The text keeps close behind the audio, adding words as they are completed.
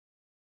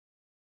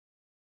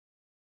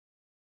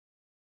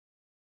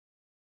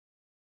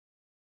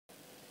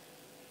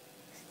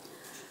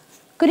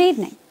Good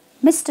evening,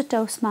 Mr.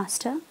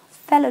 Toastmaster,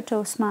 fellow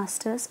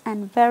Toastmasters,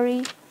 and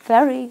very,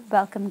 very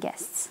welcome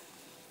guests.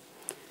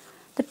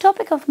 The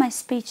topic of my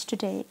speech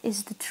today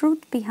is the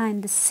truth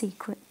behind the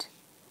secret,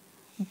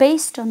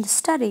 based on the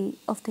study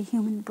of the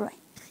human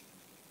brain.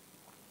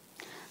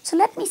 So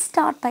let me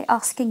start by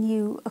asking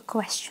you a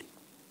question.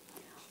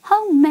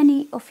 How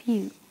many of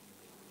you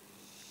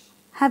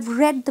have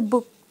read the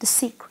book The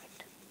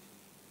Secret?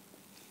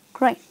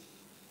 Great.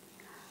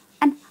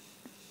 And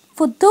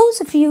for those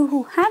of you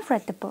who have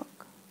read the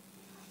book,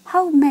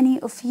 how many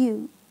of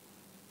you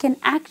can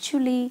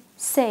actually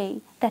say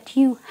that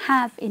you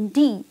have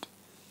indeed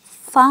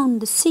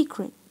found the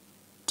secret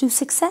to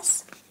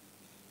success?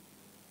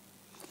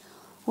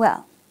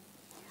 Well,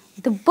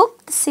 the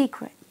book The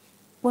Secret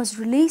was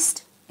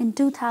released in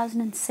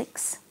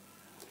 2006,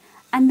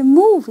 and the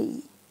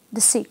movie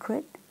The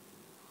Secret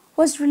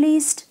was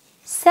released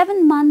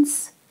 7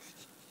 months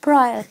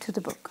prior to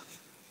the book.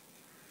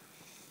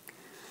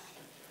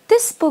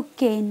 This book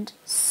gained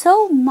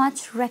so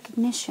much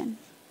recognition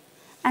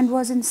and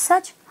was in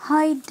such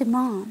high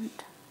demand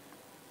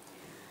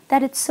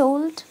that it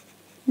sold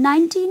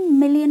 19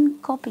 million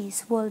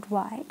copies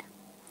worldwide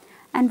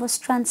and was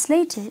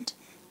translated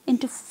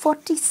into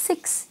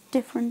 46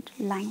 different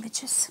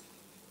languages.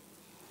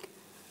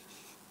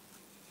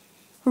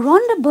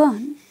 Rhonda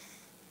Byrne,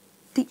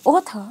 the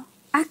author,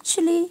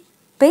 actually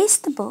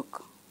based the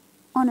book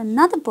on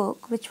another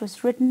book which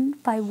was written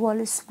by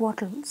Wallace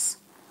Wattles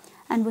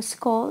and was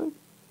called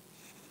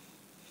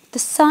The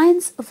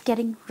Science of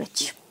Getting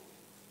Rich.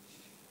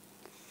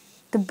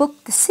 The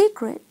book The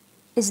Secret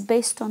is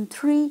based on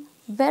 3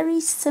 very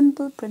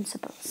simple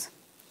principles: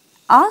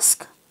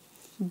 ask,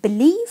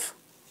 believe,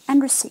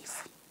 and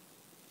receive.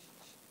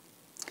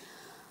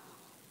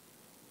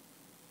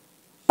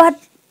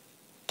 But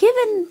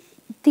given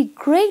the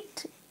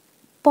great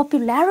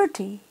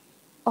popularity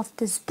of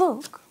this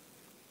book,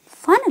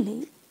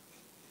 finally,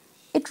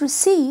 it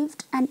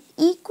received an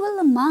equal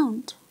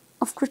amount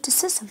of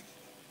criticism.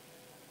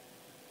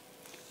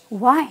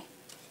 Why?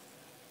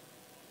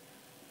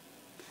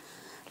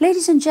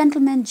 Ladies and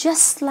gentlemen,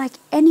 just like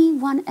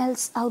anyone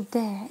else out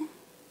there,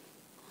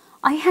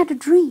 I had a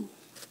dream.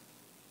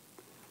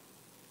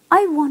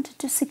 I wanted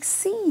to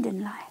succeed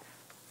in life.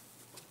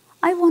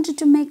 I wanted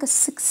to make a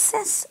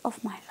success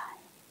of my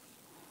life.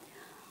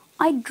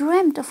 I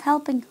dreamt of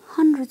helping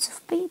hundreds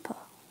of people.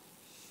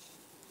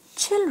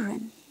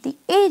 Children, the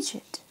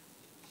aged,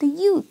 the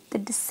youth, the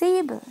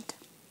disabled,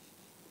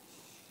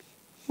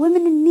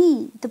 women in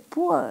need, the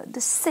poor, the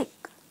sick.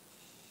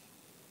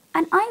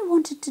 And I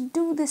wanted to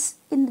do this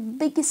in the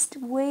biggest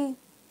way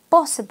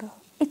possible.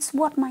 It's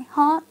what my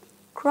heart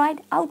cried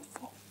out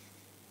for.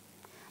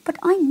 But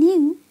I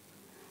knew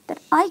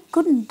that I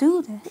couldn't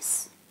do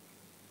this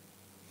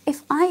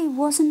if I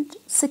wasn't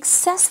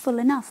successful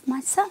enough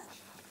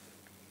myself.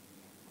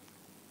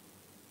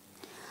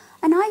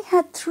 And I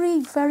had 3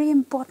 very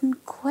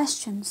important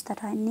questions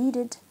that I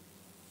needed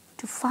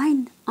to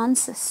find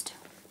answers to.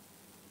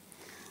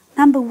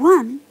 Number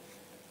 1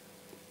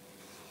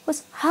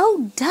 was,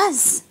 how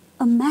does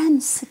a man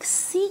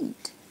succeed?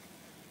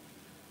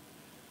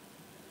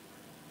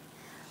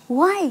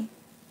 Why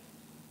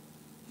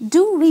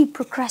do we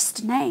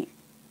procrastinate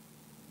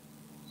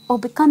or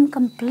become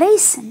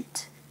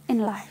complacent in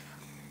life?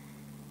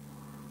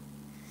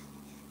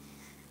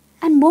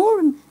 And more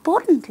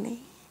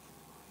importantly,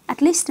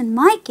 at least in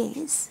my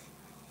case,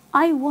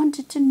 I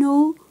wanted to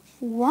know,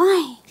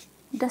 why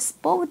does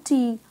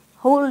poverty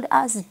hold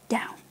us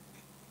down?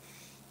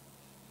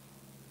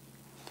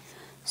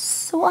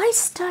 So I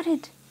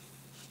started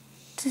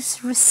to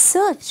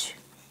research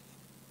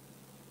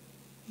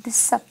this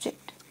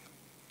subject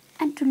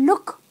and to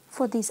look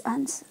for these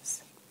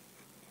answers.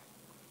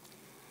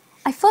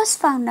 I first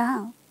found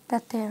out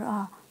that there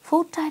are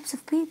 4 types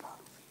of people: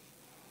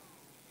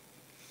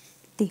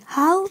 the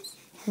how,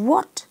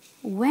 what,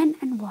 when,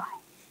 and why.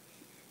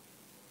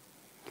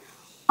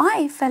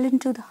 I fell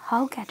into the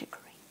how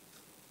category.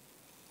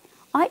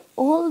 I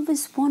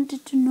always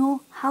wanted to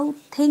know how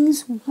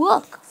things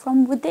work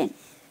from within.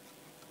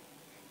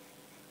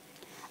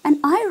 And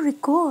I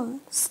recall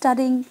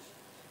studying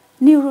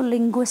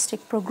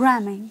neuro-linguistic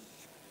programming,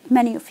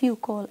 many of you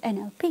call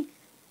NLP.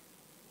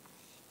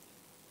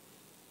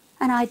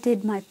 And I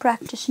did my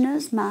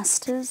practitioners,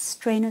 masters,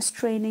 trainers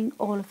training,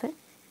 all of it.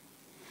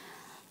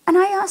 And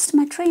I asked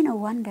my trainer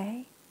one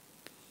day,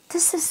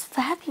 this is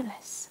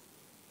fabulous.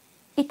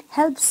 It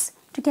helps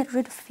to get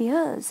rid of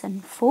fears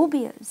and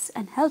phobias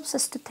and helps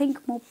us to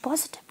think more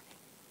positively.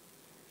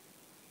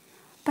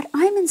 But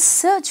I'm in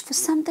search for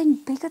something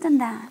bigger than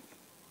that.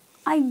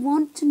 I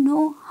want to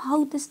know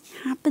how this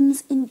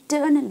happens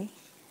internally.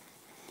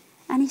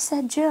 And he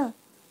said, Jill,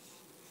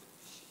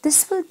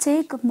 this will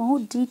take a more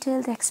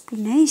detailed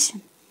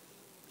explanation.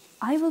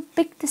 I will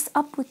pick this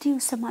up with you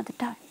some other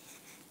time.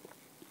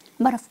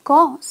 But of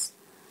course,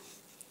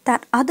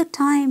 that other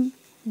time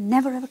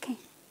never ever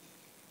came.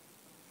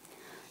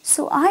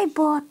 So I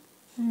bought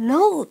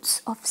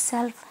loads of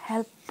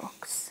self-help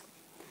books,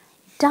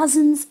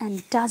 dozens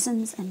and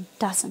dozens and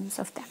dozens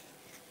of them.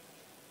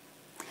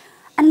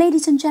 And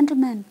ladies and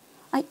gentlemen,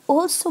 I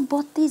also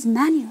bought these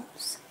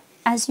manuals.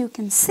 As you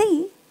can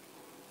see,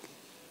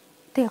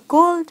 they are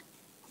called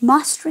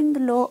Mastering the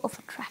Law of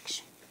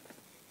Attraction.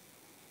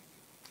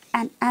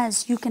 And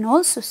as you can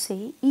also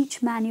see,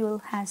 each manual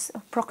has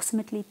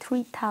approximately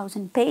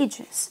 3,000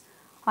 pages.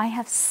 I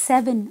have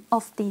 7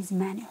 of these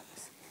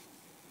manuals.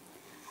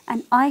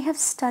 And I have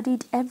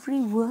studied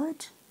every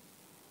word,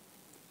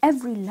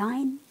 every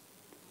line,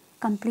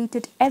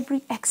 completed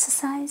every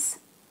exercise,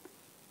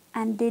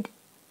 and did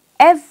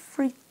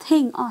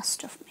everything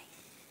asked of me.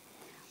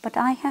 But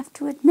I have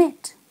to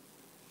admit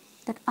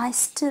that I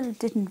still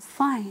didn't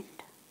find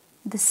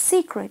the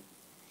secret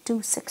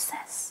to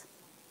success.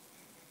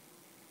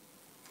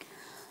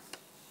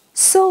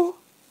 So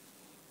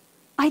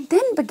I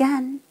then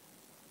began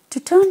to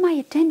turn my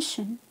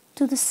attention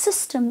to the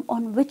system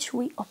on which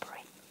we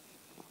operate.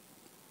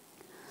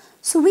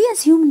 So we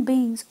as human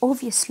beings,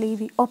 obviously,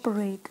 we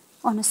operate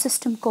on a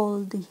system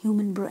called the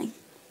human brain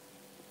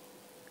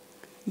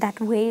that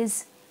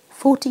weighs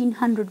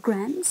 1400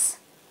 grams,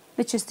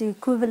 which is the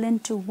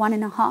equivalent to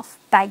 1.5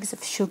 bags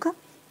of sugar,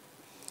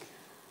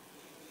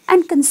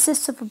 and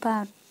consists of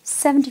about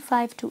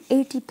 75 to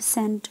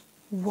 80%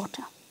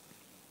 water.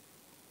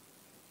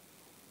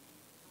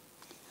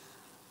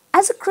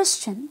 As a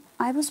Christian,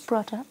 I was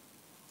brought up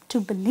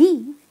to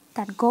believe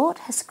that God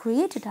has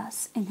created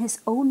us in His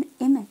own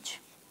image.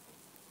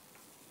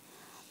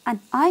 And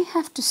I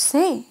have to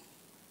say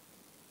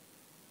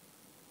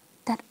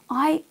that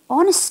I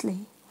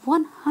honestly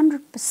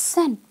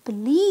 100%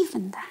 believe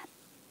in that.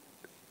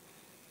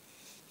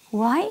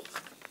 Why?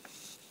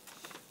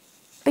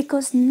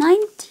 Because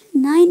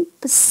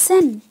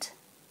 99%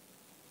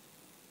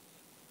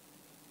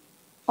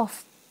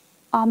 of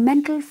our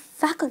mental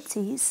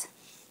faculties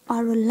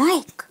are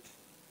alike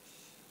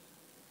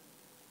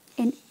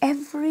in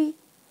every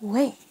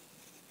way.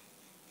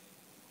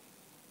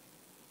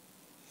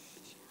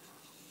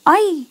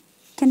 I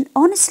can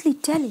honestly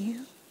tell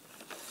you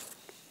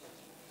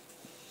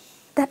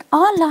that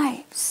our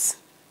lives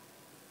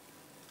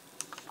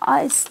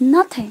is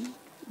nothing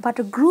but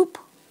a group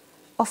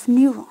of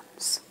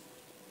neurons.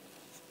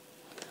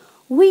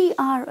 We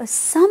are a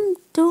sum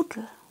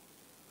total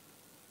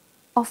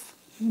of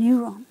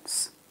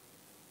neurons.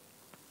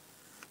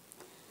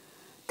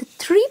 The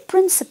 3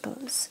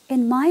 principles,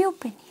 in my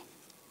opinion,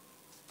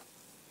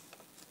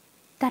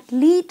 that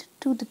lead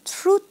to the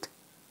truth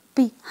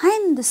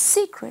behind the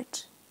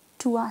secret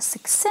to our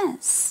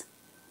success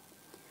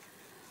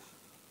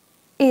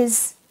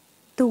is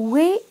the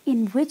way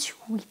in which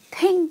we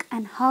think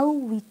and how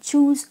we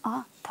choose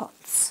our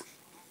thoughts.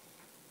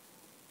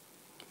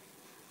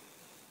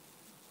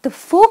 The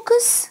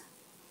focus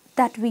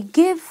that we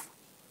give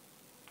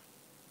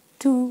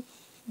to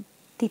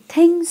the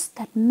things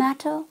that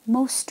matter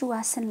most to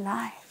us in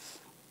life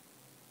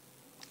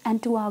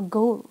and to our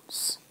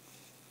goals,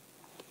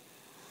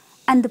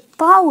 and the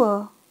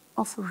power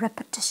of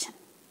repetition.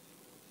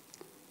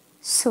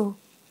 So,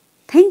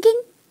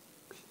 thinking,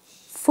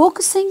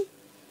 focusing,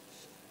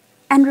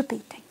 and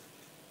repeating.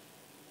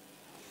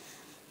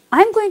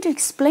 I'm going to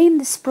explain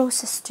this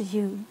process to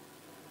you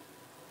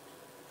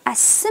as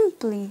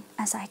simply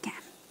as I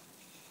can.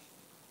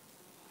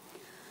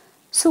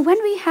 So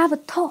when we have a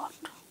thought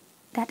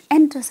that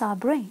enters our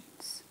brain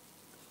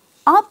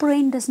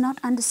does not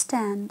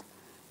understand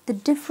the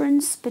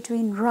difference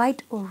between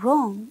right or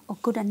wrong or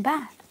good and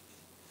bad.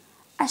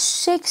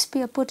 As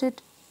Shakespeare put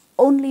it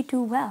only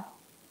too well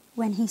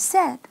when he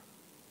said,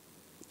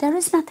 there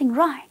is nothing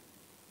right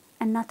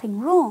and nothing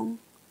wrong.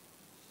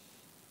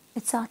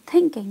 It's our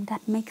thinking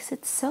that makes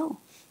it so.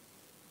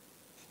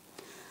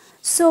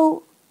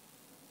 So,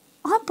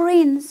 our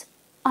brains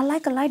are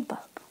like a light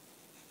bulb.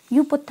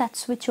 You put that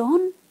switch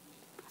on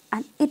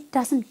and it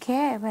doesn't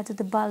care whether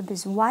the bulb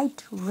is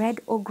white,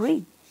 red or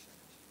green.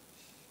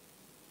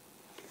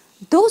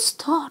 Those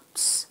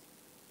thoughts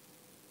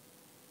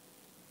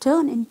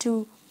turn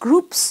into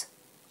groups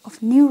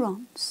of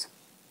neurons.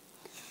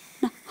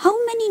 Now,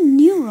 how many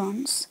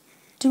neurons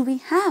do we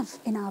have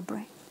in our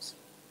brains?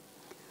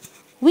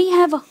 We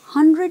have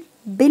 100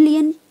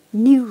 billion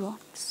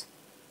neurons.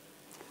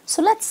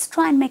 So let's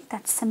try and make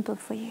that simple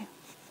for you.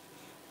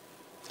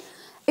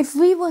 If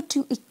we were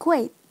to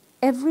equate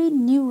every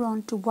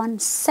neuron to 1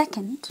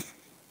 second,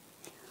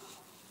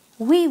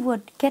 we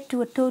would get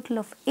to a total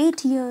of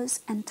 8 years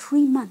and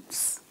 3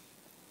 months.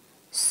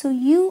 So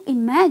you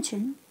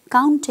imagine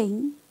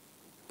counting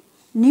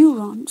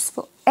neurons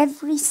for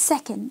every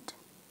second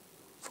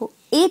for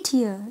 8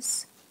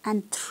 years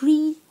and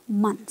 3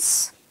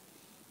 months.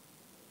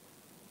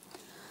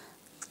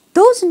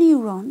 Those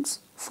neurons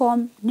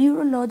form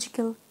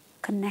neurological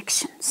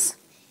connections.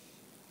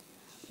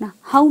 Now,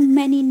 how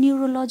many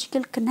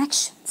neurological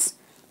connections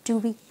do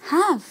we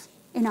have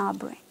in our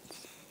brains?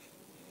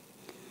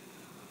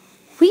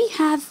 We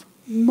have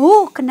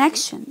more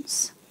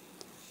connections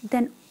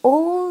than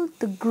all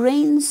the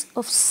grains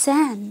of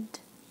sand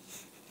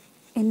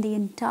in the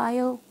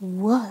entire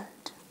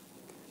world.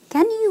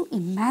 Can you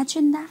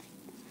imagine that?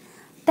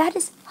 That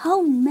is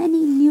how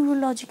many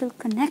neurological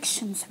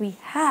connections we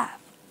have.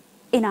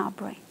 in our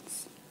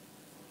brains.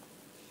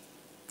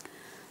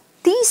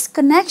 These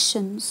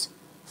connections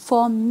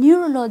form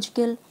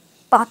neurological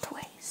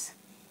pathways,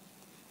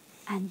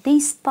 and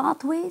these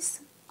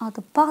pathways are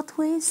the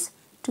pathways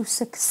to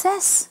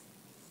success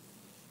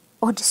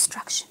or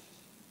destruction.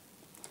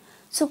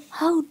 So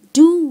how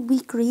do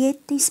we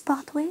create these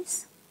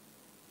pathways?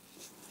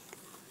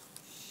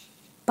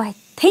 By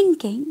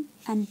thinking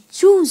and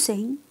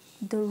choosing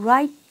the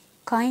right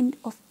kind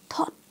of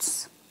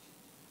thoughts.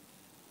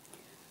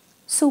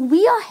 So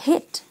we are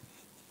hit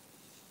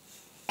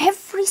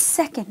every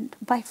second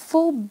by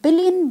 4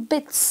 billion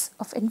bits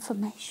of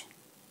information.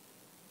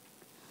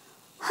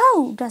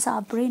 How does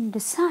our brain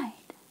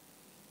decide?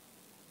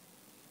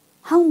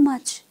 How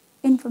much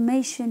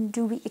information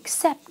do we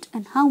accept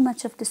and how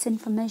much of this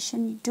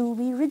information do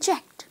we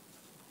reject?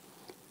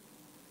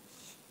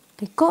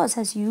 Because,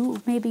 as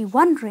you may be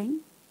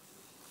wondering,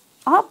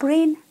 our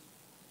brain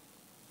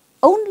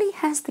only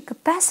has the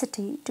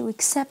capacity to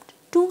accept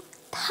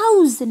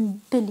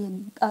 2,000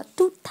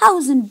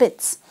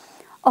 bits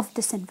of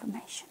this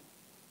information.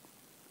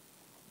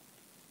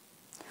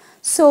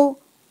 So,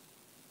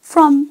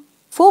 from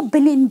 4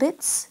 billion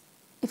bits,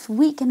 if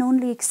we can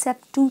only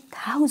accept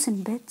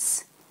 2,000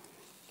 bits,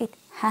 it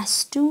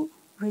has to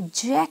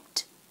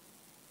reject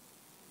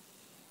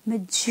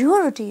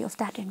majority of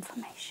that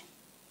information.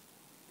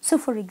 So,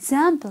 for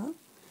example,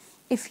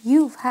 if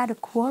you've had a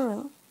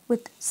quarrel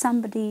with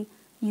somebody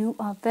you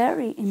are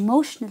very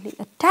emotionally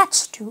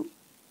attached to,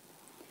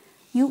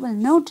 you will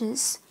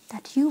notice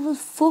that you will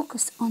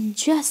focus on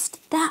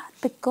just that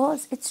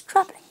because it's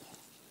troubling you.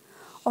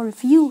 Or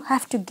if you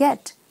have to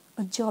get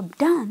a job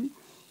done,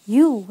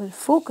 you will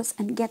focus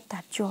and get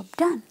that job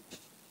done.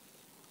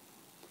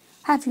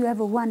 Have you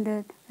ever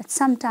wondered that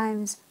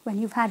sometimes when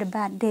you've had a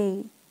bad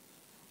day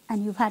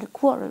and you've had a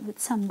quarrel with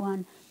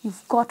someone,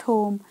 you've got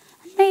home,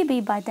 and maybe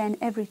by then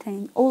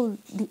all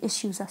the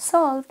issues are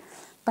solved,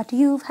 but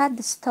you've had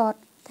this thought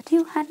that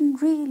you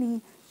hadn't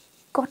really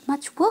got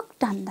much work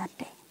done that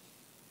day?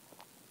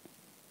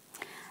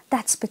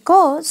 That's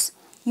because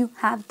you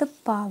have the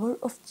power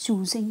of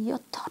choosing your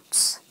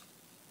thoughts.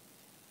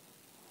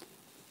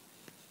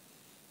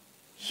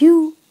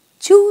 You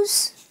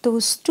choose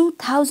those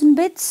 2,000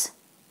 bits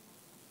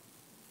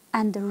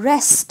and the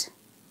rest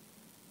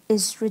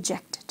is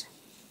rejected.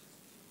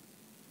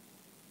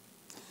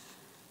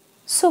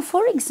 So,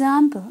 for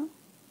example,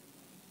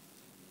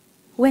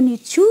 when you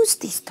choose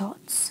these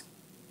thoughts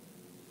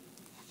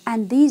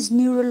and these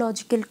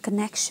neurological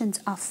connections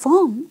are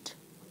formed,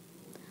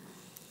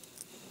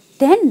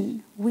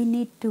 then we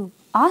need to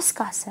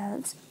ask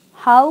ourselves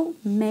how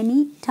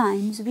many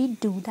times we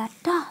do that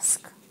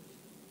task.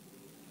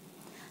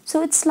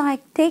 So it's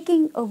like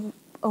taking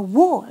a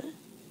wall,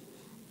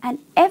 and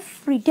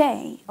every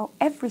day or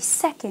every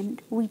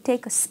second we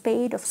take a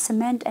spade of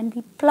cement and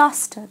we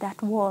plaster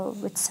that wall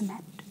with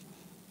cement.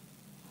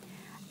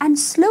 And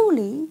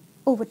slowly,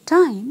 over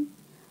time,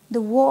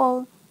 the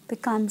wall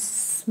becomes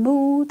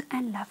smooth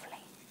and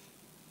lovely.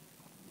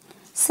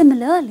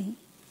 Similarly,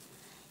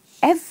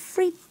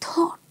 every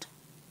thought,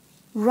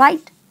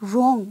 right,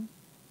 wrong,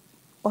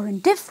 or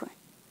indifferent,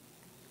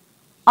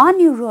 our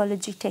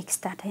neurology takes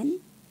that in,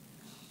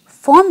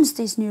 forms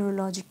these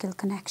neurological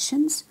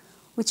connections,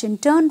 which in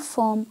turn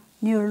form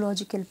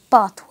neurological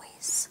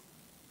pathways.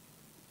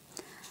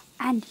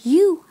 And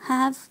you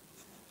have,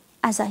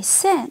 as I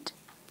said,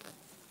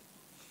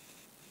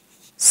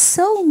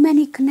 so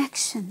many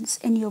connections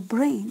in your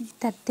brain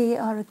that they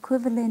are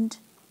equivalent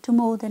to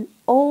more than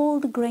all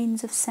the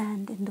grains of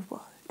sand in the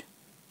world.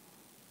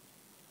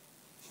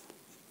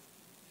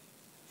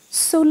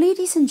 So,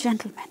 ladies and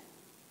gentlemen,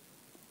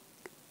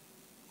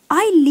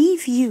 I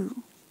leave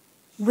you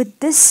with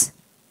this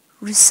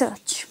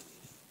research.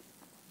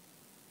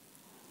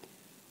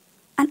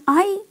 And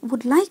I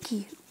would like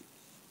you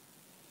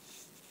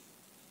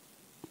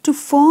to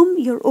form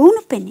your own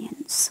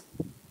opinions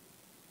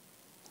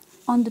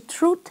on the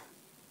truth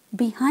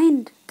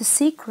behind the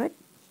secret,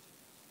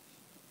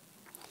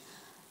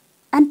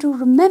 and to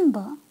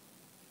remember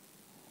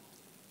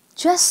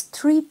just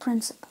 3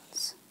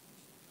 principles.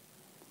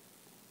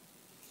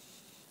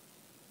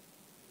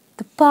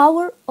 The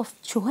power of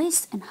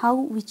choice and how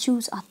we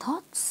choose our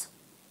thoughts,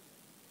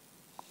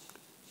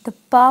 the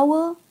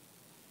power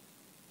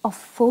of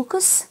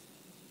focus,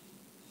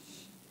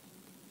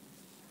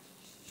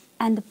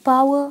 and the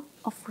power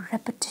of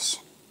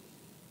repetition.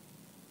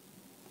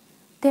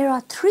 There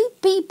are 3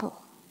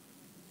 people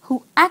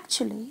who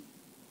actually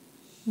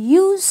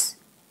use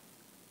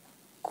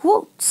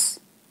quotes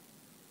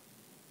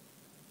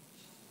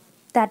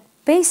that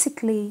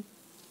basically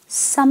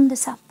sum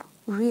this up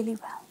really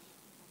well.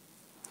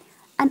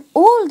 And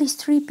all these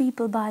 3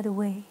 people, by the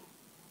way,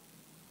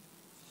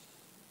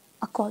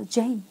 are called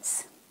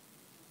James.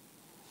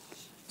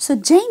 So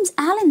James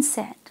Allen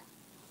said,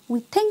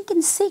 "We think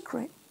in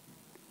secret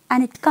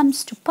and it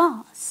comes to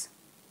pass.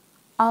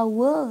 Our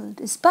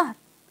world is but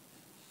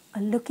a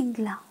looking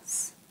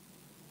glass."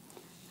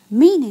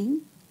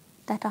 Meaning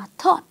that our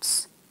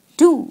thoughts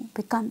do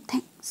become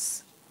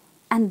things.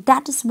 And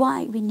that is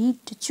why we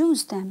need to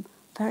choose them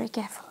very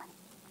carefully.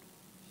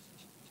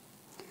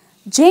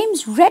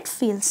 James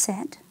Redfield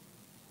said,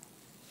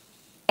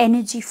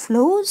 energy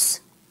flows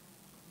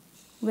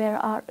where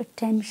our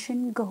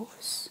attention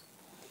goes.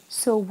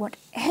 So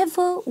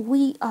whatever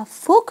we are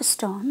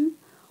focused on,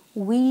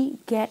 we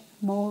get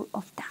more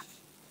of that.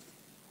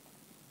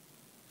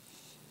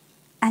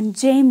 And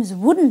James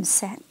Wooden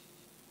said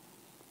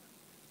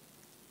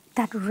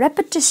that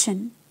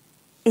repetition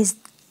is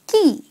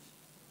key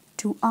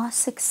to our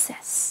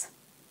success.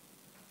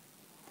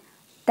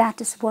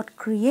 That is what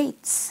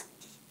creates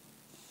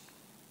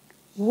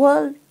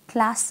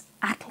world-class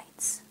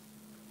athletes,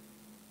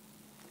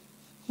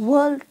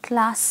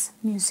 world-class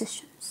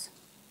musicians,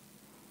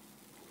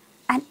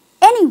 and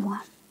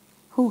anyone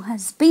who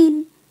has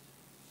been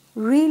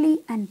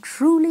really and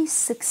truly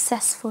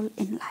successful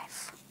in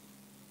life.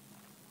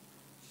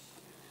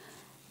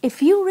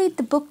 If you read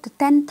the book The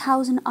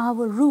 10,000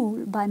 Hour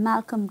Rule by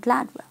Malcolm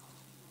Gladwell,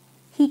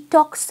 he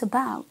talks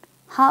about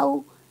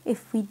how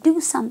if we do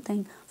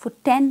something for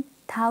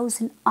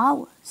 10,000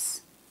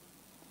 hours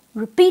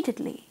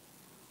repeatedly,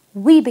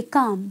 we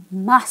become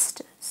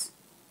masters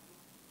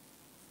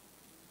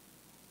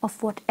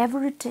of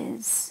whatever it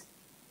is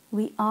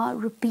we are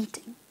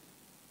repeating,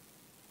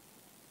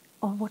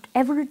 or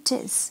whatever it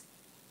is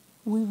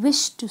we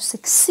wish to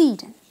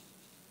succeed in.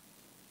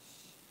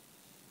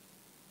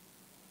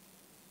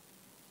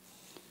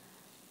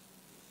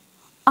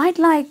 I'd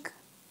like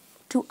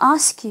to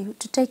ask you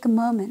to take a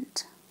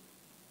moment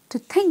to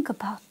think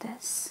about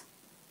this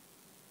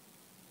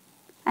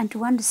and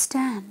to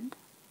understand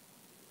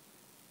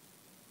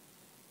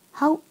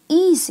how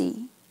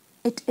easy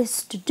it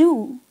is to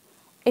do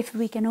if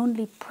we can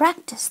only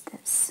practice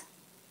this.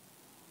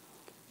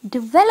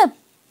 Develop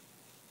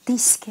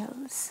these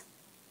skills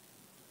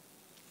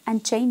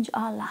and change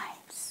our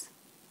lives.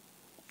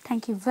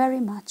 Thank you very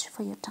much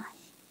for your time.